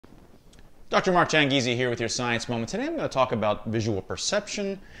Dr. Mchangizi here with your Science Moment. Today I'm going to talk about visual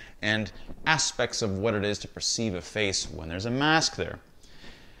perception and aspects of what it is to perceive a face when there's a mask there.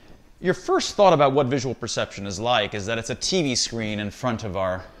 Your first thought about what visual perception is like is that it's a TV screen in front of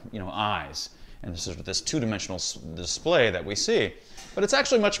our eyes. And this is this two-dimensional display that we see. But it's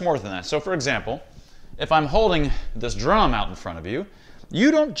actually much more than that. So for example, if I'm holding this drum out in front of you,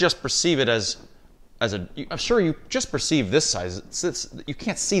 you don't just perceive it I'm sure you just perceive this side. You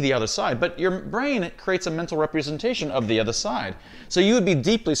can't see the other side, but your brain creates a mental representation of the other side. So you would be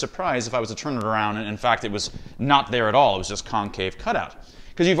deeply surprised if I was to turn it around and in fact it was not there at all. It was just concave cutout.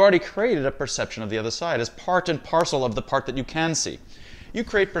 Because you've already created a perception of the other side as part and parcel of the part that you can see. You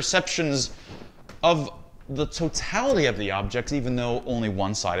create perceptions of the totality of the objects, even though only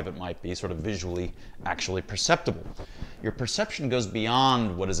one side of it might be sort of visually actually perceptible. Your perception goes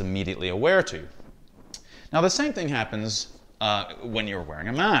beyond what is immediately aware to you. Now, the same thing happens when you're wearing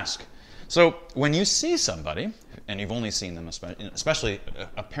a mask. So when you see somebody, and you've only seen them, especially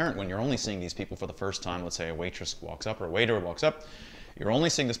apparent when you're only seeing these people for the first time, let's say a waitress walks up or a waiter walks up, you're only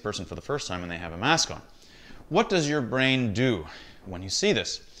seeing this person for the first time and they have a mask on. What does your brain do when you see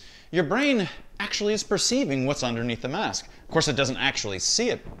this? Your brain actually is perceiving what's underneath the mask. Of course, it doesn't actually see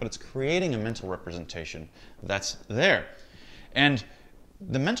it, but it's creating a mental representation that's there. And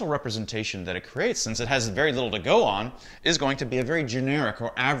the mental representation that it creates, since it has very little to go on, is going to be a very generic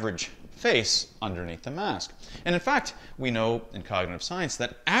or average face underneath the mask. And in fact, we know in cognitive science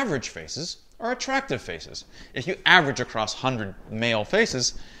that average faces are attractive faces. If you average across 100 male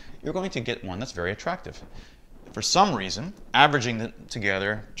faces, you're going to get one that's very attractive. For some reason, averaging them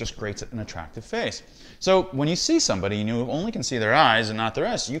together just creates an attractive face. So when you see somebody and you only can see their eyes and not the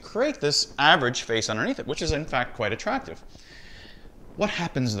rest, you create this average face underneath it, which is in fact quite attractive. What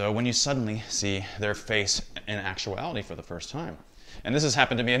happens, though, when you suddenly see their face in actuality for the first time? And this has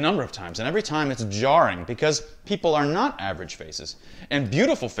happened to me a number of times, and every time it's jarring because people are not average faces. And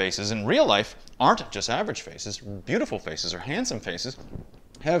beautiful faces in real life aren't just average faces. Beautiful faces or handsome faces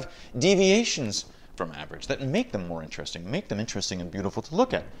have deviations from average that make them more interesting, make them interesting and beautiful to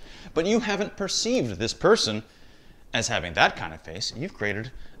look at. But you haven't perceived this person as having that kind of face. You've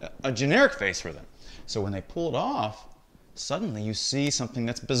created a generic face for them. So when they pull it off, suddenly you see something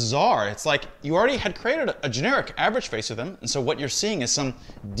that's bizarre. It's like you already had created a generic average face of them, and so what you're seeing is some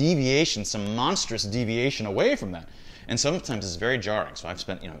deviation, some monstrous deviation away from that. And sometimes it's very jarring. So I've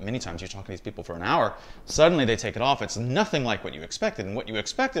spent, many times you're talking to these people for an hour, suddenly they take it off. It's nothing like what you expected, and what you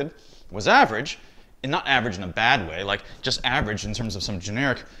expected was average, and not average in a bad way, like just average in terms of some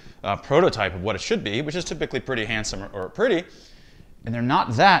generic prototype of what it should be, which is typically pretty handsome or pretty. And they're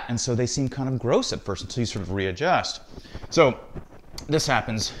not that, and so they seem kind of gross at first until you sort of readjust. So this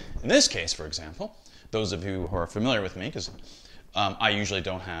happens in this case, for example. Those of you who are familiar with me, because I usually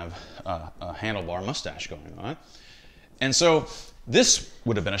don't have a handlebar mustache going on. And so this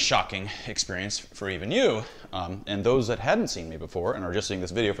would have been a shocking experience for even you. And those that hadn't seen me before and are just seeing this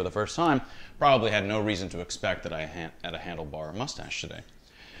video for the first time probably had no reason to expect that I had a handlebar mustache today.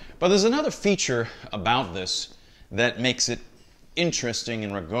 But there's another feature about this that makes it interesting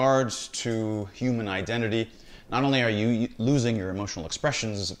in regards to human identity. Not only are you losing your emotional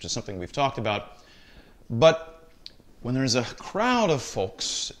expressions, which is something we've talked about, but when there's a crowd of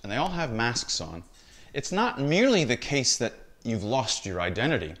folks and they all have masks on, it's not merely the case that you've lost your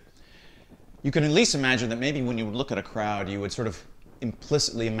identity. You can at least imagine that maybe when you would look at a crowd, you would sort of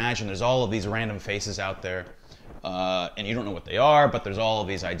implicitly imagine there's all of these random faces out there, and you don't know what they are, but there's all of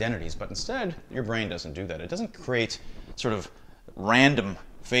these identities. But instead, your brain doesn't do that. It doesn't create sort of random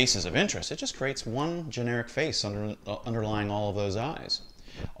faces of interest. It just creates one generic face underlying all of those eyes.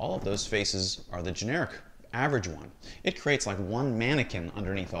 All of those faces are the generic average one. It creates like one mannequin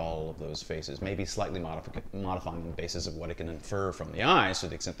underneath all of those faces, maybe slightly modifying the basis of what it can infer from the eyes to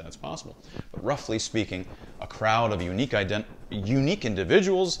the extent that it's possible. But roughly speaking, a crowd of unique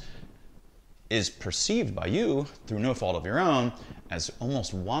individuals is perceived by you, through no fault of your own, as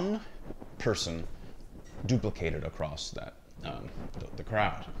almost one person duplicated across that the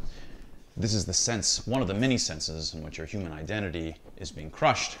crowd. This is the sense, one of the many senses in which your human identity is being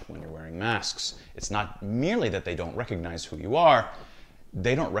crushed when you're wearing masks. It's not merely that they don't recognize who you are,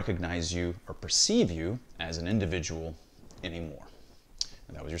 they don't recognize you or perceive you as an individual anymore.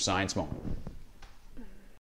 And that was your Science Moment.